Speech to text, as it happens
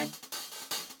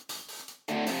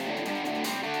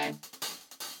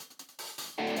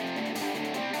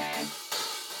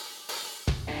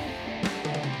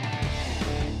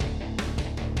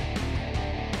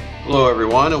Hello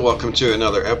everyone, and welcome to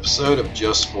another episode of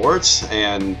Just Sports.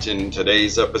 And in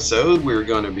today's episode, we're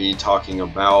going to be talking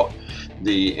about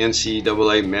the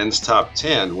NCAA Men's Top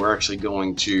 10. We're actually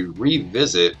going to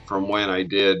revisit from when I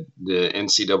did the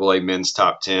NCAA Men's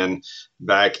Top 10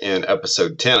 back in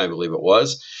episode 10, I believe it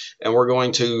was. And we're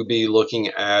going to be looking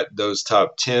at those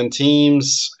top 10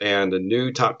 teams and the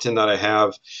new top 10 that I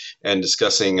have and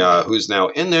discussing who's now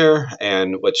in there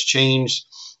and what's changed.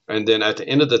 And then at the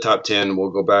end of the top 10, we'll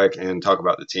go back and talk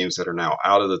about the teams that are now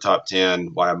out of the top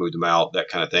 10, why I moved them out, that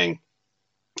kind of thing.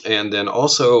 And then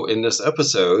also in this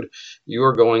episode, you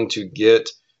are going to get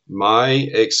my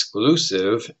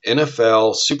exclusive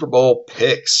NFL Super Bowl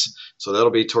picks. So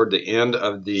that'll be toward the end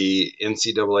of the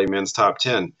NCAA Men's Top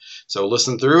 10. So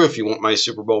listen through. If you want my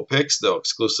Super Bowl picks, they'll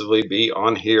exclusively be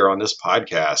on here on this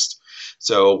podcast.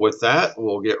 So with that,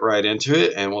 we'll get right into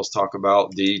it and we'll talk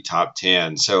about the top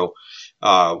 10. So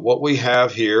what we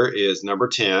have here is number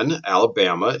 10,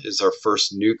 Alabama is our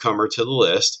first newcomer to the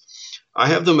list. I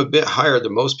have them a bit higher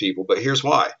than most people, but here's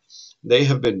why. They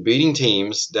have been beating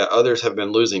teams that others have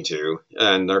been losing to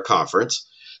in their conference.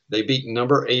 They beat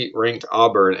number 8 ranked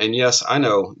Auburn, and yes, I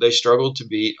know they struggled to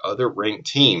beat other ranked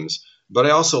teams, but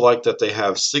I also like that they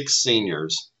have 6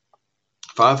 seniors,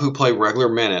 5 who play regular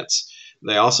minutes.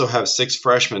 They also have 6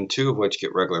 freshmen, 2 of which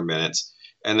get regular minutes.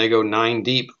 And they go 9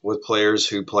 deep with players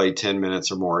who play 10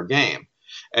 minutes or more a game.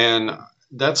 And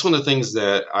that's one of the things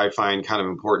that I find kind of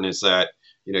important is that,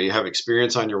 you have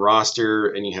experience on your roster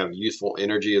and you have youthful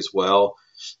energy as well.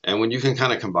 And when you can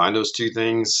kind of combine those two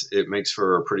things, it makes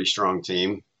for a pretty strong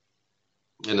team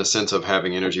in the sense of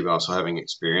having energy, but also having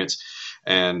experience.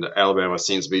 And Alabama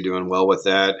seems to be doing well with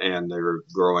that, and they're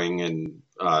growing and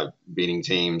beating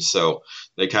teams. So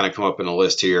they kind of come up in a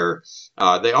list here.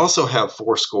 They also have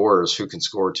 4 scorers who can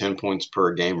score 10 points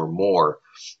per game or more.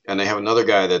 And they have another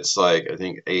guy that's like, I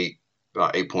think, 8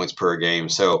 points per game.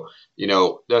 So,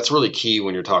 that's really key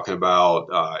when you're talking about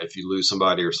if you lose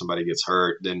somebody or somebody gets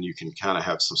hurt, then you can kind of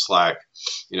have some slack,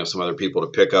 some other people to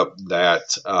pick up that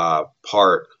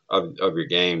part of your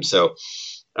game. So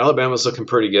Alabama's looking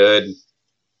pretty good.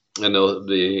 And they'll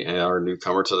be our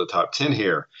newcomer to the top 10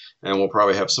 here. And we'll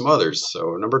probably have some others.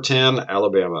 So number 10,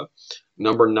 Alabama.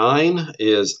 Number 9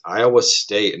 is Iowa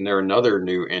State, and they're another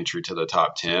new entry to the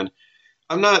top 10.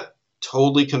 I'm not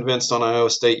totally convinced on Iowa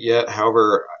State yet.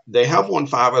 However, they have won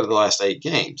 5 out of the last 8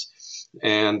 games.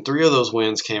 And 3 of those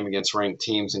wins came against ranked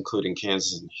teams, including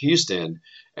Kansas and Houston.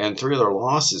 And 3 of their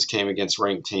losses came against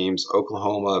ranked teams,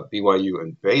 Oklahoma, BYU,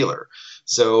 and Baylor.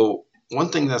 So one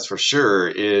thing that's for sure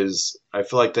is I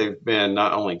feel like they've been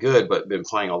not only good, but been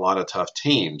playing a lot of tough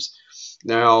teams.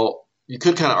 Now, you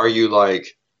could kind of argue like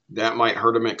that might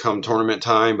hurt them at come tournament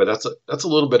time, but that's a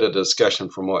little bit of discussion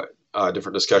from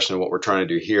different discussion of what we're trying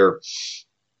to do here.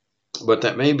 But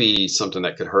that may be something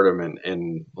that could hurt them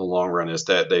in the long run is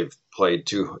that they've played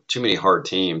too many hard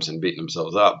teams and beaten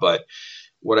themselves up. But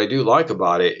what I do like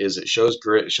about it is it shows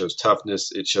grit, it shows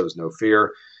toughness, it shows no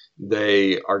fear.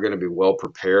 They are going to be well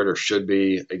prepared or should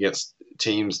be against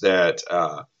teams that,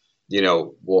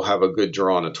 will have a good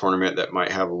draw in a tournament that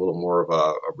might have a little more of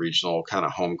a regional kind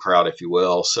of home crowd, if you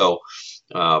will. So,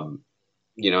 and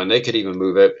they could even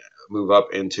move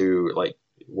up into like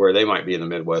where they might be in the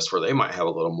Midwest where they might have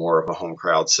a little more of a home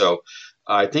crowd. So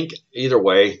I think either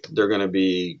way, they're going to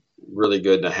be really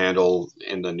good to handle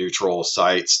in the neutral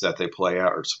sites that they play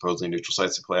at, or supposedly neutral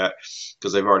sites they play at,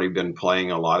 because they've already been playing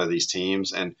a lot of these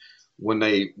teams. And when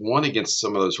they won against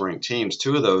some of those ranked teams,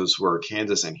 2 of those were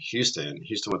Kansas and Houston.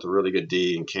 Houston with a really good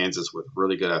D and Kansas with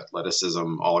really good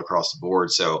athleticism all across the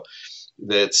board. So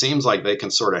it seems like they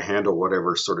can sort of handle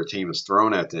whatever sort of team is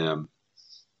thrown at them.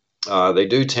 They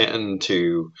do tend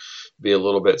to be a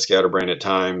little bit scatterbrained at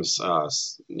times.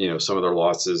 Some of their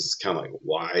losses, kind of like,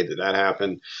 why did that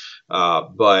happen?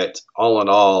 But all in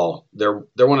all, they're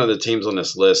one of the teams on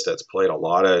this list that's played a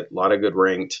lot of good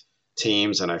ranked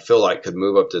teams, and I feel like could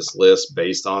move up this list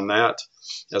based on that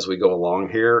as we go along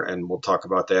here, and we'll talk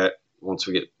about that once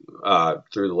we get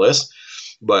through the list.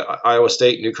 But Iowa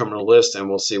State, newcomer to the list, and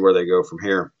we'll see where they go from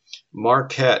here.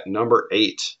 Marquette, number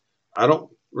 8. I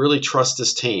don't really trust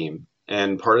this team,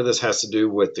 and part of this has to do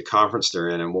with the conference they're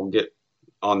in, and we'll get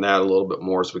on that a little bit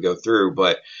more as we go through.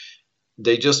 But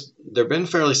they've been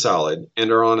fairly solid, and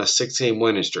they're on a 6-game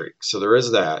winning streak. So there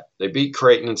is that. They beat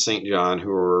Creighton and St. John,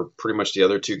 who are pretty much the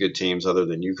other 2 good teams other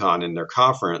than UConn in their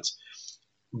conference.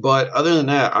 But other than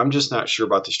that, I'm just not sure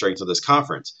about the strength of this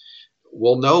conference.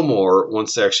 We'll know more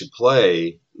once they actually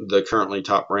play the currently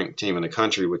top-ranked team in the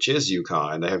country, which is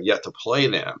UConn. They have yet to play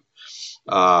them.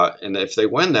 And if they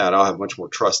win that, I'll have much more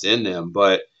trust in them.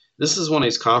 But this is one of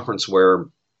these conferences where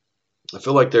I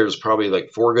feel like there's probably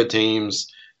like 4 good teams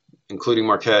including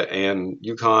Marquette and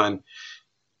UConn.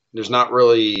 There's not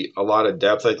really a lot of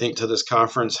depth, I think, to this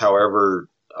conference. However,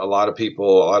 a lot of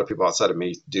people outside of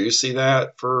me do see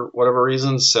that for whatever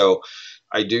reasons. So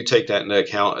I do take that into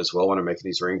account as well when I'm making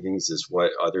these rankings, is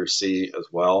what others see as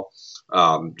well.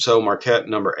 So Marquette,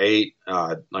 number 8,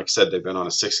 like I said, they've been on a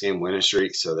 6-game winning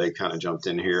streak, so they kind of jumped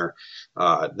in here.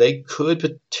 They could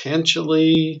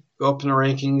potentially go up in the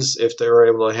rankings if they were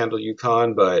able to handle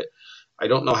UConn, but I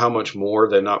don't know how much more.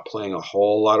 They're not playing a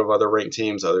whole lot of other ranked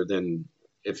teams other than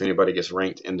if anybody gets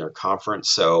ranked in their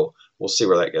conference. So we'll see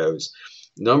where that goes.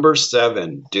 Number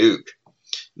 7, Duke.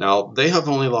 Now, they have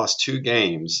only lost 2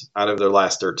 games out of their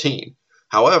last 13.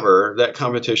 However, that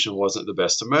competition wasn't the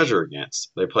best to measure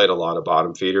against. They played a lot of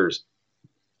bottom feeders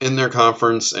in their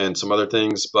conference and some other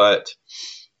things, but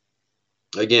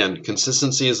again,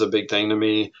 consistency is a big thing to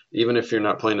me. Even if you're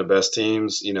not playing the best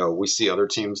teams, we see other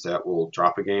teams that will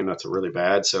drop a game that's really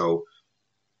bad. So,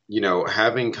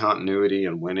 having continuity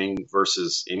and winning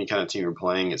versus any kind of team you're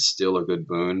playing is still a good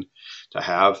boon to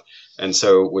have. And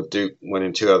so with Duke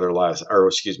winning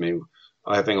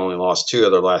having only lost 2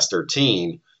 of their last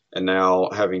 13, and now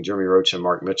having Jeremy Roach and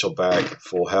Mark Mitchell back at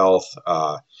full health,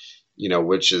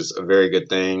 which is a very good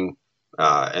thing.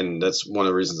 And that's one of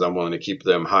the reasons I'm willing to keep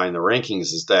them high in the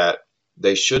rankings, is that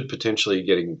they should potentially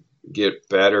get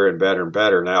better and better and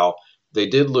better. Now, they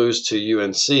did lose to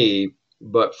UNC,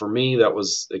 but for me, that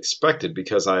was expected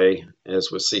because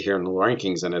as we see here in the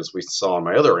rankings and as we saw in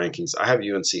my other rankings, I have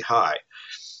UNC high.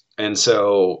 And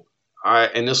so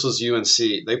this was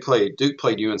UNC. Duke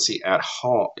played UNC at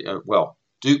home.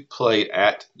 Duke played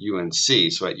at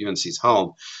UNC, so at UNC's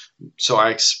home. So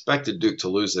I expected Duke to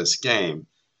lose this game.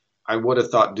 I would have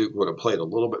thought Duke would have played a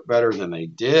little bit better than they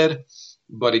did.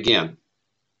 But again,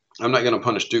 I'm not going to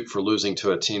punish Duke for losing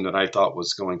to a team that I thought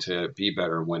was going to be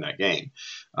better and win that game.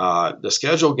 The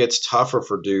schedule gets tougher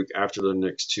for Duke after the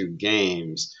next 2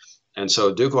 games. And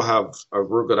so Duke will have a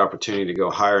real good opportunity to go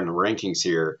higher in the rankings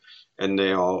here. And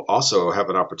they'll also have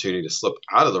an opportunity to slip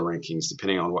out of the rankings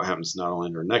depending on what happens not only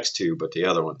in their next 2, but the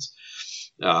other ones.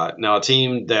 Now, a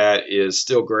team that is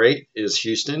still great is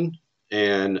Houston.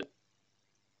 And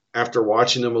after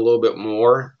watching them a little bit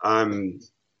more, I'm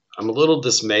a little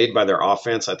dismayed by their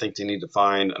offense. I think they need to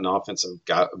find an offensive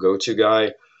go-to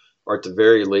guy, or at the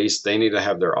very least, they need to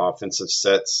have their offensive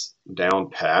sets down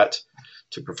pat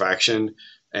to perfection.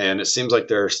 And it seems like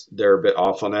they're a bit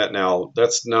off on that. Now,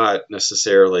 that's not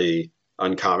necessarily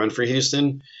uncommon for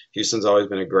Houston. Houston's always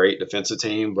been a great defensive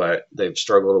team, but they've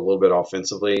struggled a little bit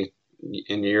offensively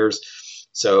in years.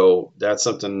 So that's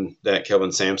something that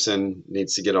Kelvin Sampson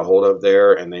needs to get a hold of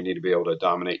there, and they need to be able to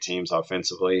dominate teams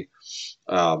offensively,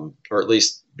 or at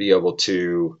least be able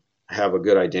to have a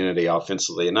good identity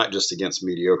offensively, and not just against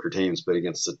mediocre teams, but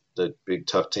against the big,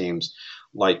 tough teams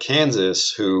like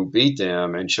Kansas, who beat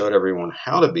them and showed everyone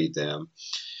how to beat them.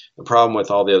 The problem with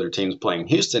all the other teams playing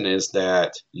Houston is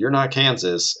that you're not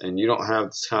Kansas, and you don't have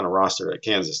this kind of roster that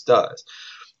Kansas does.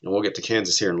 And we'll get to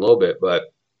Kansas here in a little bit,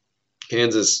 but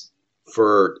Kansas,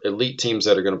 for elite teams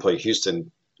that are going to play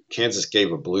Houston, Kansas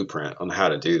gave a blueprint on how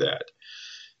to do that.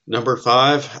 Number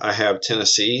 5, I have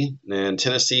Tennessee, and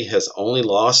Tennessee has only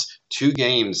lost 2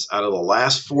 games out of the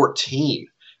last 14.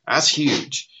 That's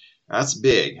huge. That's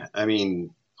big. I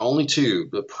mean, only 2.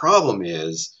 The problem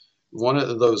is one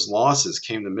of those losses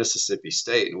came to Mississippi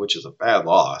State, which is a bad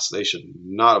loss. They should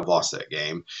not have lost that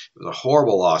game. It was a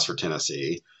horrible loss for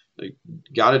Tennessee. They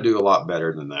got to do a lot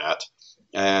better than that.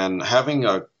 And having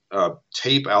a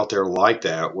tape out there like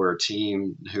that, where a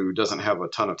team who doesn't have a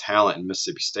ton of talent in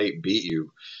Mississippi State beat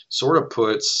you, sort of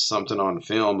puts something on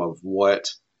film of what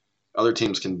other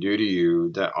teams can do to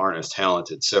you that aren't as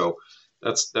talented. So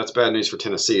that's bad news for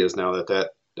Tennessee, is now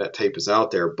that tape is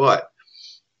out there. But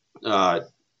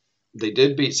they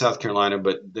did beat South Carolina,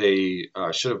 but they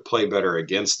should have played better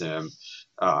against them.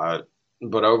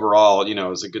 But overall, it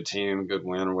was a good team, good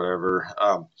win, or whatever.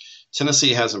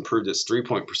 Tennessee has improved its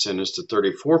 3-point percentage to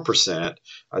 34%.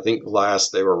 I think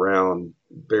last they were around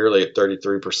barely at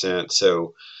 33%.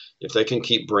 So if they can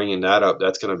keep bringing that up,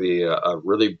 that's going to be a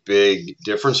really big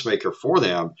difference maker for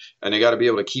them. And they got to be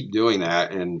able to keep doing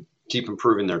that and keep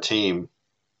improving their team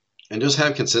and just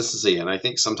have consistency. And I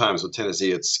think sometimes with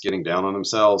Tennessee, it's getting down on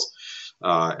themselves,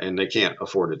 and they can't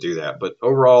afford to do that. But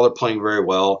overall, they're playing very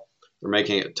well. They're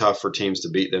making it tough for teams to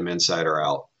beat them inside or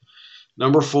out.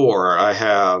 Number 4, I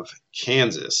have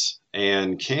Kansas.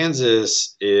 And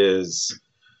Kansas is,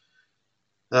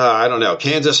 I don't know.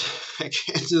 Kansas,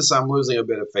 I'm losing a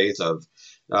bit of faith of.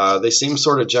 They seem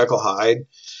sort of Jekyll Hyde,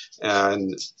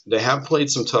 and they have played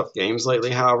some tough games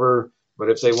lately, however. But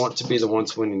if they want to be the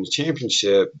ones winning the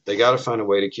championship, they got to find a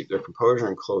way to keep their composure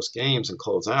in close games and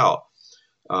close out.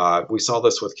 We saw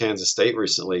this with Kansas State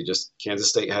recently. Just Kansas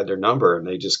State had their number, and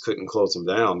they just couldn't close them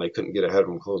down. They couldn't get ahead of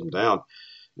them, close them down.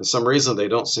 And some reason they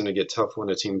don't seem to get tough when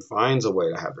a team finds a way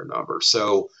to have their number.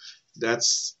 So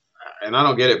that's, and I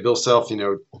don't get it. Bill Self,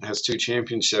 has 2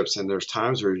 championships, and there's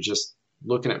times where you're just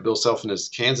looking at Bill Self and his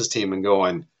Kansas team and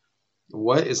going,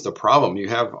 what is the problem? You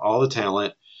have all the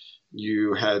talent.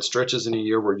 You had stretches in a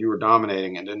year where you were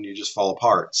dominating, and then you just fall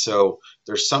apart. So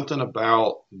there's something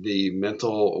about the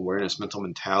mental awareness, mental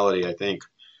mentality, I think,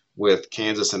 with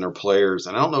Kansas and their players.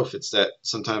 And I don't know if it's that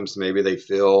sometimes maybe they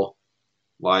feel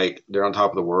like they're on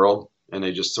top of the world and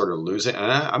they just sort of lose it.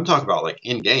 And I'm talking about like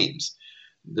in games,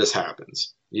 this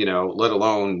happens, let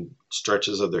alone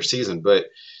stretches of their season. But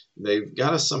they've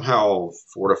got to somehow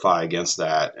fortify against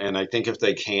that. And I think if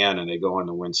they can, and they go on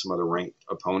to win some other ranked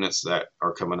opponents that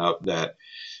are coming up, that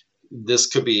this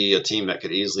could be a team that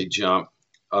could easily jump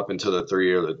up into the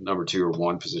 3 or the number 2 or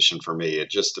 1 position for me. It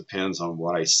just depends on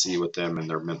what I see with them and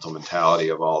their mental mentality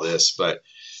of all this. But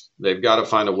they've got to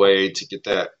find a way to get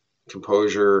that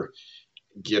composure,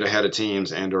 get ahead of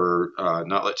teams, and or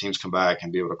not let teams come back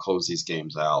and be able to close these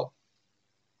games out.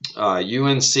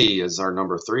 UNC is our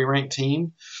number 3 ranked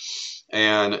team,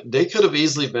 and they could have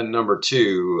easily been number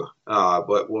 2,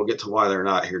 but we'll get to why they're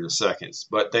not here in a second.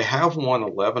 But they have won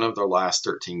 11 of their last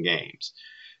 13 games,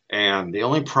 and the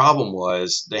only problem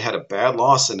was they had a bad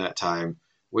loss in that time,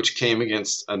 which came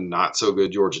against a not so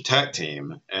good Georgia Tech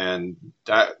team, and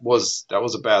that was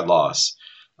a bad loss.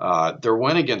 Their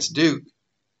win against Duke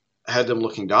had them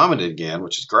looking dominant again,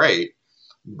 which is great,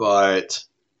 but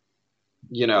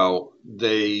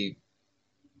they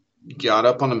got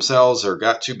up on themselves or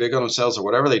got too big on themselves or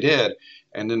whatever they did,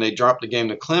 and then they dropped the game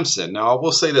to Clemson. Now, I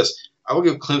will say this. I will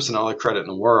give Clemson all the credit in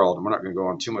the world, and we're not going to go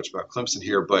on too much about Clemson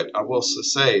here, but I will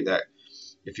say that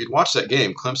if you'd watched that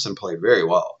game, Clemson played very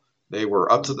well. They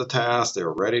were up to the task. They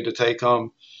were ready to take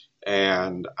them,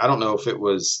 and I don't know if it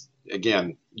was,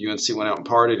 again, UNC went out and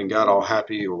partied and got all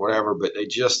happy or whatever, but they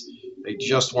just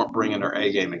weren't bringing their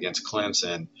A game against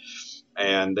Clemson.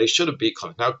 And they should have beat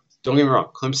Clemson. Now, don't get me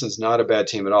wrong. Clemson's not a bad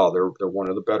team at all. They're one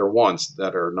of the better ones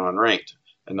that are non-ranked,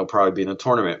 and they'll probably be in the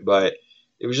tournament. But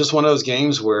it was just one of those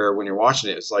games where when you're watching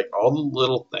it, it's like all the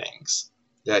little things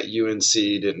that UNC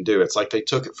didn't do. It's like they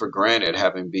took it for granted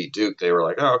having beat Duke. They were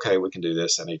like, oh, okay, we can do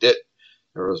this, and they did.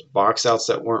 There was box outs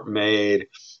that weren't made.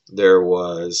 There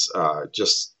was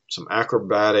just some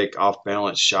acrobatic,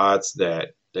 off-balance shots that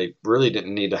they really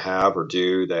didn't need to have or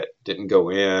do that didn't go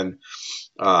in.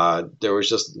 There was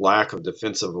just lack of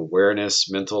defensive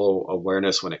awareness, mental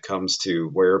awareness when it comes to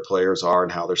where players are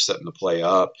and how they're setting the play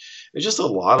up. It's just a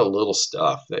lot of little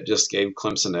stuff that just gave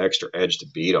Clemson the extra edge to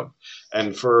beat them.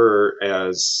 And for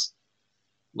as,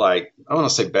 I don't want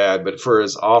to say bad, but for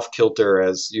as off-kilter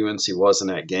as UNC was in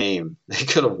that game, they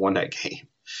could have won that game.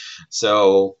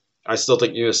 So I still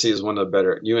think UNC is one of the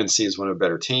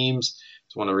better teams.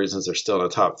 It's one of the reasons they're still in the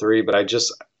top 3. But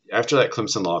after that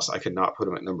Clemson loss, I could not put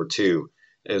them at number 2.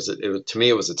 To me,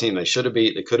 it was a team they should have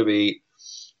beat. They could have beat.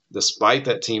 Despite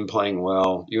that team playing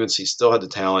well, UNC still had the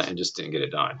talent and just didn't get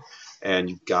it done. And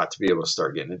you've got to be able to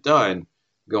start getting it done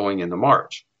going into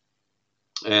March.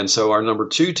 And so our number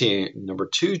two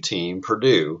team,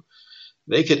 Purdue,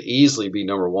 they could easily be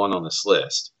number 1 on this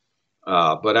list.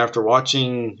 But after I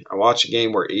watched a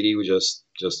game where Edey was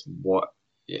just what,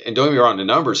 and don't get me wrong, the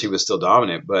numbers he was still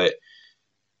dominant, but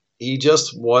he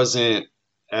just wasn't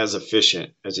as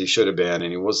efficient as he should have been,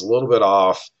 and he was a little bit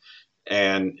off.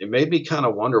 And it made me kind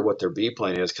of wonder what their B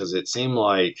plan is, because it seemed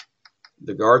like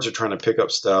the guards are trying to pick up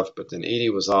stuff, but then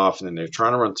Edey was off, and then they're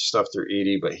trying to run stuff through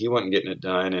Edey, but he wasn't getting it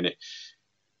done,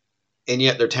 and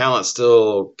yet their talent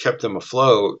still kept them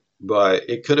afloat. But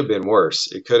it could have been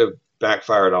worse. It could have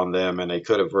backfired on them, and they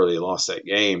could have really lost that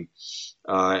game.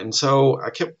 And so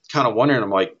I kept kind of wondering, I'm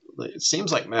like, it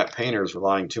seems like Matt Painter is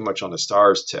relying too much on the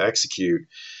stars to execute,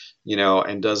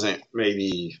 and doesn't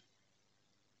maybe,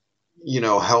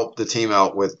 help the team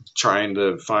out with trying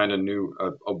to find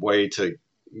a way to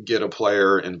get a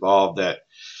player involved that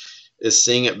is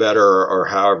seeing it better or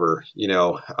however,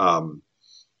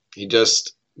 he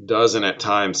just doesn't at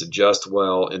times adjust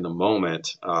well in the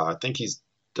moment. I think he's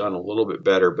done a little bit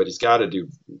better, but he's got to do,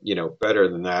 better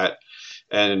than that.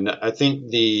 And I think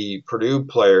the Purdue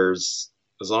players,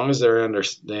 as long as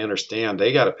they understand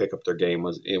they got to pick up their game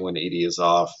when Edey is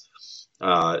off,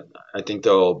 I think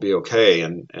they'll be okay.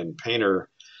 And Painter,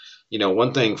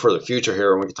 one thing for the future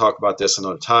here, and we can talk about this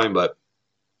another time, but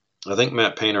I think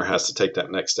Matt Painter has to take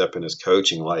that next step in his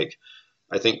coaching.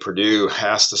 I think Purdue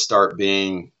has to start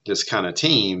being this kind of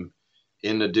team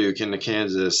in the Duke, in the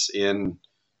Kansas, in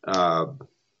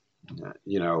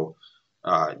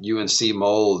UNC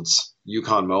molds,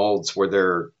 UConn molds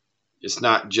where it's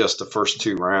not just the first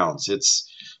two rounds. It's,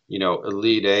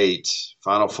 Elite Eight,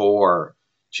 Final Four,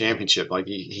 championship. Like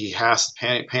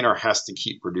Painter has to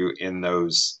keep Purdue in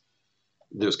those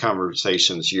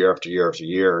conversations year after year after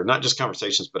year. Not just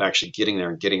conversations, but actually getting there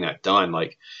and getting that done.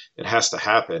 Like, it has to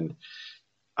happen.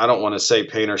 I don't want to say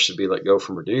Painter should be let go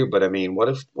from Purdue, but I mean, what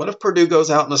if Purdue goes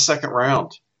out in the second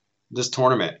round this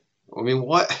tournament? I mean,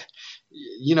 what,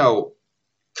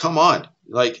 come on.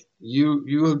 Like,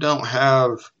 you don't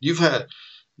have, you've had,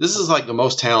 this is like the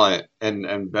most talent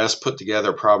and best put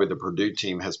together probably the Purdue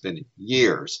team has been in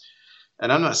years.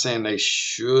 And I'm not saying they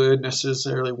should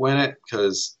necessarily win it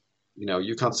because,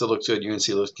 UConn still looks good, UNC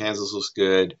looks, Kansas looks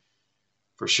good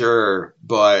for sure.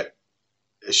 But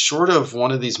short of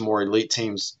one of these more elite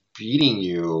teams beating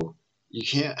you, you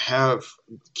can't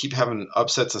keep having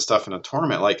upsets and stuff in a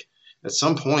tournament. Like, at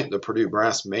some point, the Purdue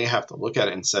brass may have to look at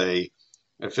it and say,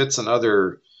 if it's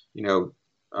another,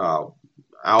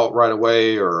 out right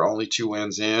away or only 2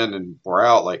 wins in and we're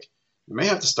out, like, you may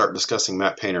have to start discussing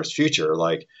Matt Painter's future.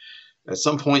 Like, at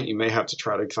some point, you may have to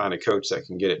try to find a coach that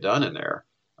can get it done in there.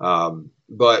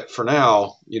 But for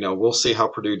now, we'll see how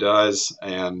Purdue does,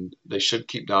 and they should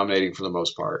keep dominating for the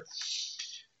most part.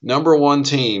 Number 1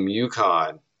 team,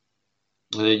 UConn.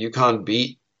 UConn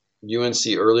beat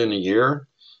UNC early in the year,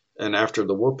 and after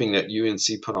the whooping that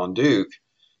UNC put on Duke,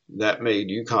 that made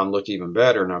UConn look even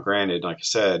better. Now, granted, like I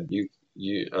said,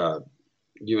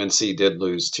 UNC did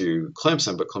lose to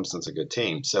Clemson, but Clemson's a good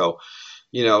team. So,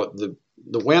 the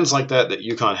wins like that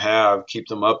UConn have keep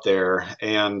them up there,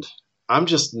 and I'm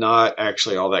just not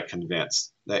actually all that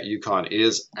convinced that UConn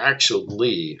is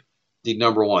actually the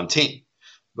number 1 team.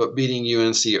 But beating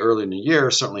UNC early in the year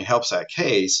certainly helps that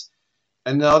case.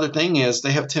 And the other thing is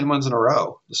they have 10 wins in a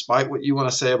row. Despite what you want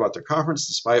to say about their conference,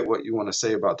 despite what you want to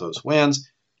say about those wins,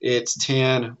 it's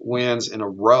 10 wins in a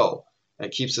row.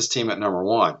 That keeps this team at number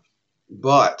 1.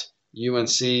 But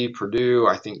UNC, Purdue,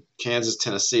 I think Kansas,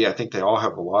 Tennessee, I think they all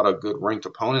have a lot of good ranked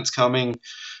opponents coming.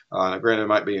 Granted, it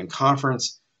might be in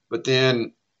conference. But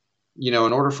then, in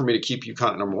order for me to keep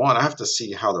UConn at number 1, I have to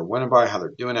see how they're winning by, how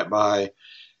they're doing it by.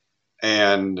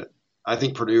 And I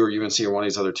think Purdue or UNC or one of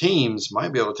these other teams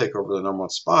might be able to take over the number 1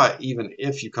 spot, even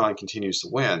if UConn continues to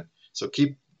win. So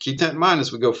keep that in mind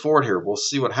as we go forward here. We'll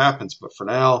see what happens. But for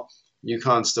now,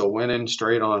 UConn's still winning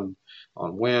straight on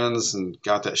wins and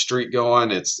got that streak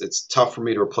going. It's tough for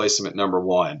me to replace them at number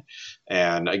 1.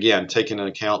 And again, taking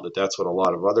into account that that's what a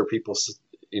lot of other people,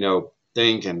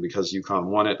 think, and because UConn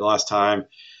won it the last time,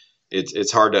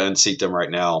 it's hard to unseat them right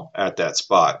now at that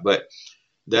spot. But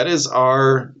that is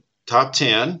our top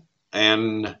 10,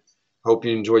 and hope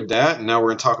you enjoyed that. And now we're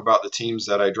going to talk about the teams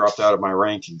that I dropped out of my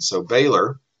rankings. So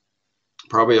Baylor,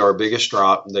 probably our biggest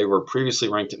drop. They were previously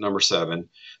ranked at number 7,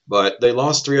 but they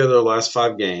lost 3 of their last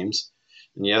 5 games.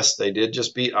 And yes, they did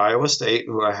just beat Iowa State,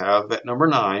 who I have at number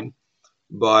 9.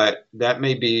 But that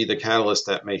may be the catalyst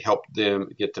that may help them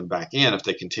get them back in if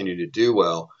they continue to do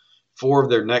well. 4 of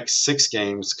their next 6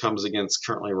 games comes against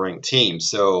currently ranked teams.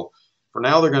 So for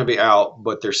now, they're going to be out,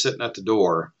 but they're sitting at the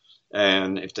door.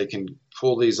 And if they can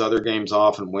pull these other games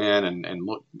off and win and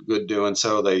look good doing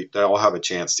so, they'll have a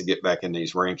chance to get back in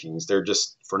these rankings.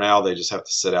 For now, they just have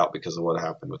to sit out because of what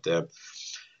happened with them.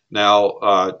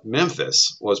 Now,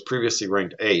 Memphis was previously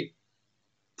ranked 8,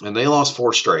 and they lost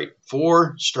 4 straight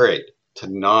to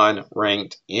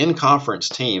non-ranked in-conference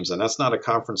teams, and that's not a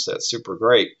conference that's super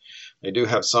great. They do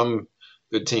have some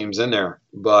good teams in there,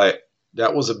 but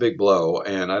that was a big blow,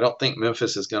 and I don't think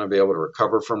Memphis is going to be able to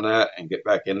recover from that and get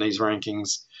back in these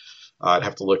rankings. I'd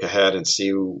have to look ahead and see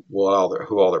who all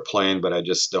they're playing, but I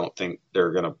just don't think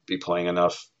they're going to be playing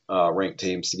enough ranked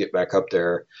teams to get back up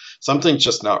there. Something's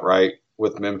just not right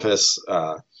with Memphis.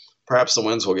 Perhaps the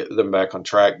wins will get them back on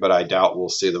track, but I doubt we'll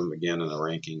see them again in the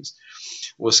rankings.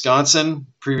 Wisconsin,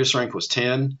 previous rank was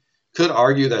 10. Could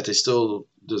argue that they still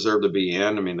deserve to be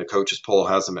in. I mean, the coaches poll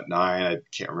has them at 9. I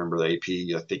can't remember the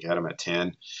AP. I think I had them at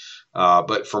 10.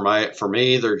 But for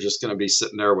me, they're just going to be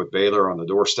sitting there with Baylor on the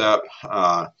doorstep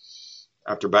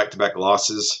after back-to-back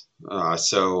losses.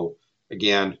 So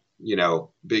again,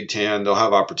 Big Ten, they'll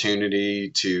have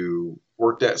opportunity to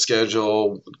work that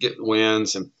schedule, get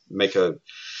wins, and make a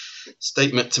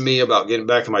statement to me about getting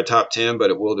back in my top 10, but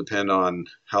it will depend on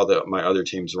how my other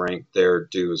teams rank there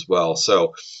do as well.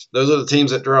 So those are the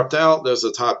teams that dropped out. Those are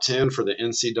the top 10 for the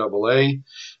NCAA.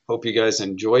 Hope you guys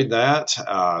enjoyed that.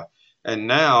 And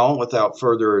now, without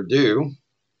further ado,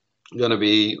 I'm going to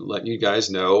be letting you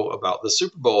guys know about the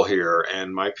Super Bowl here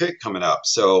and my pick coming up.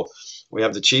 So we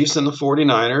have the Chiefs and the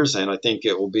 49ers, and I think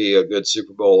it will be a good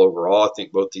Super Bowl overall. I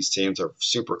think both these teams are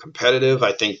super competitive.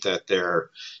 I think that they're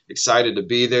excited to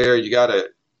be there. You got to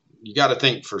you got to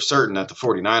think for certain that the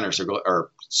 49ers are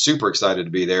super excited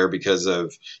to be there because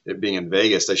of it being in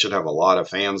Vegas. They should have a lot of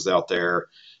fans out there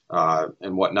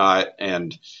and whatnot.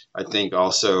 And I think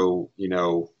also,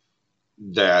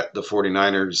 that the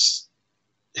 49ers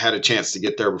had a chance to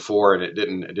get there before and it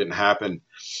didn't happen.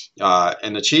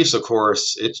 And the Chiefs, of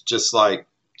course, it's just like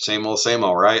same old,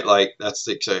 right? Like that's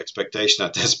the expectation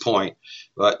at this point.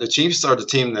 But the Chiefs are the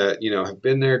team that, have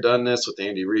been there, done this with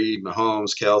Andy Reid,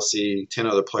 Mahomes, Kelsey, 10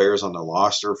 other players on the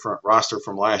roster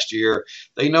from last year.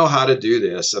 They know how to do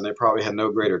this, and they probably had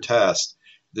no greater test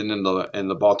than in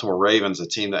the Baltimore Ravens, a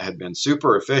team that had been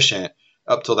super efficient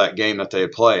up till that game that they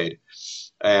had played.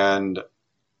 And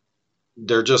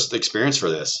they're just experienced for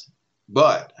this.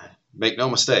 But make no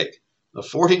mistake, the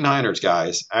 49ers,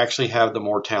 guys, actually have the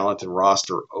more talented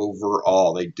roster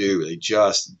overall. They do. They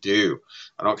just do.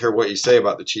 I don't care what you say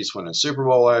about the Chiefs winning Super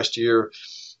Bowl last year.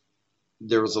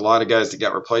 There was a lot of guys that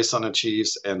got replaced on the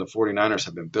Chiefs, and the 49ers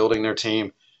have been building their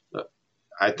team.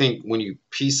 I think when you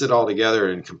piece it all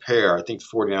together and compare, I think the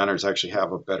 49ers actually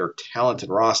have a better talented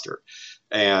roster.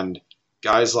 And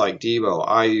guys like Debo,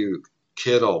 Ayuk,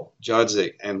 Kittle,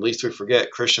 Judzik, and least we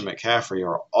forget Christian McCaffrey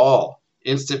are all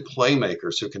instant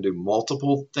playmakers who can do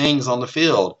multiple things on the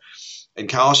field. And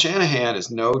Kyle Shanahan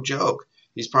is no joke.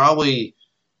 He's probably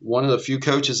one of the few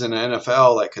coaches in the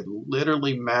NFL that could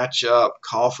literally match up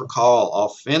call for call,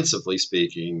 offensively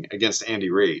speaking, against Andy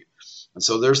Reid. And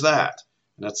so there's that.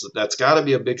 And that's got to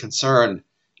be a big concern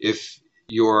if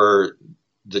you're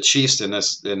the Chiefs in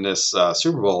this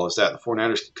Super Bowl, is that the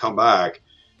 49ers can come back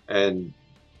and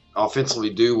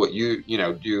offensively do what you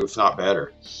do, if not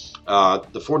better.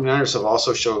 The 49ers have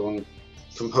also shown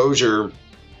composure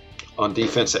on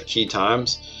defense at key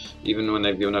times. Even when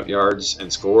they've given up yards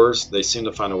and scores, they seem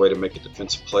to find a way to make a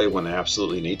defensive play when they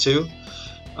absolutely need to.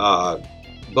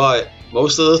 But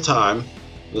most of the time,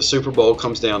 the Super Bowl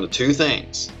comes down to two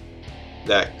things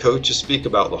that coaches speak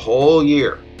about the whole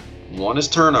year. One is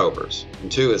turnovers,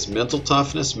 and two is mental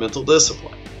toughness, mental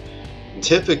discipline. And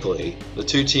typically, the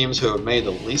two teams who have made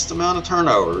the least amount of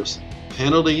turnovers,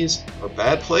 penalties, or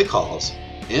bad play calls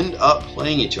end up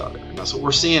playing each other. And that's what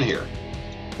we're seeing here.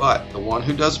 But the one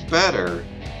who does better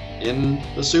in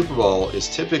the Super Bowl is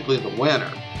typically the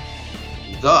winner.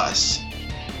 Thus,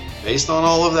 based on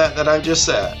all of that I've just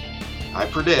said, I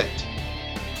predict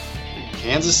the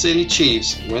Kansas City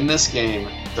Chiefs win this game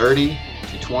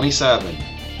 30-27.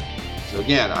 So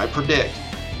again, I predict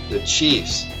the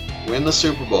Chiefs win the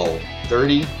Super Bowl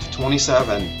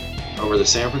 30-27 over the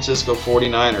San Francisco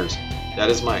 49ers. That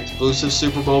is my exclusive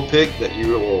Super Bowl pick that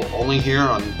you will only hear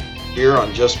on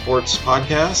Just Sports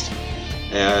Podcast.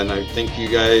 And I thank you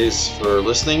guys for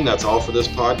listening. That's all for this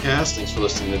podcast. Thanks for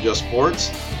listening to Just Sports.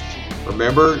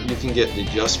 Remember, you can get the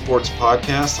Just Sports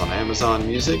Podcast on Amazon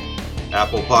Music,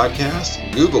 Apple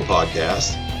Podcast, Google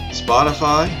Podcast,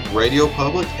 Spotify, Radio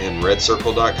Public, and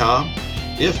RedCircle.com.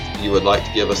 If you would like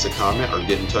to give us a comment or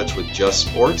get in touch with Just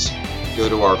Sports, go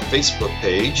to our Facebook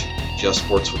page, Just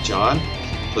Sports with John.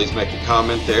 Please make a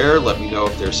comment there. Let me know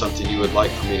if there's something you would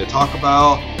like for me to talk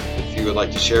about. If you would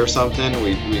like to share something,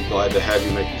 we'd be glad to have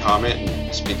you make a comment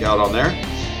and speak out on there.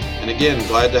 And again,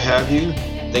 glad to have you.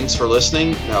 Thanks for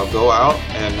listening. Now go out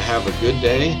and have a good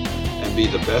day and be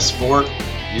the best sport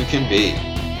you can be.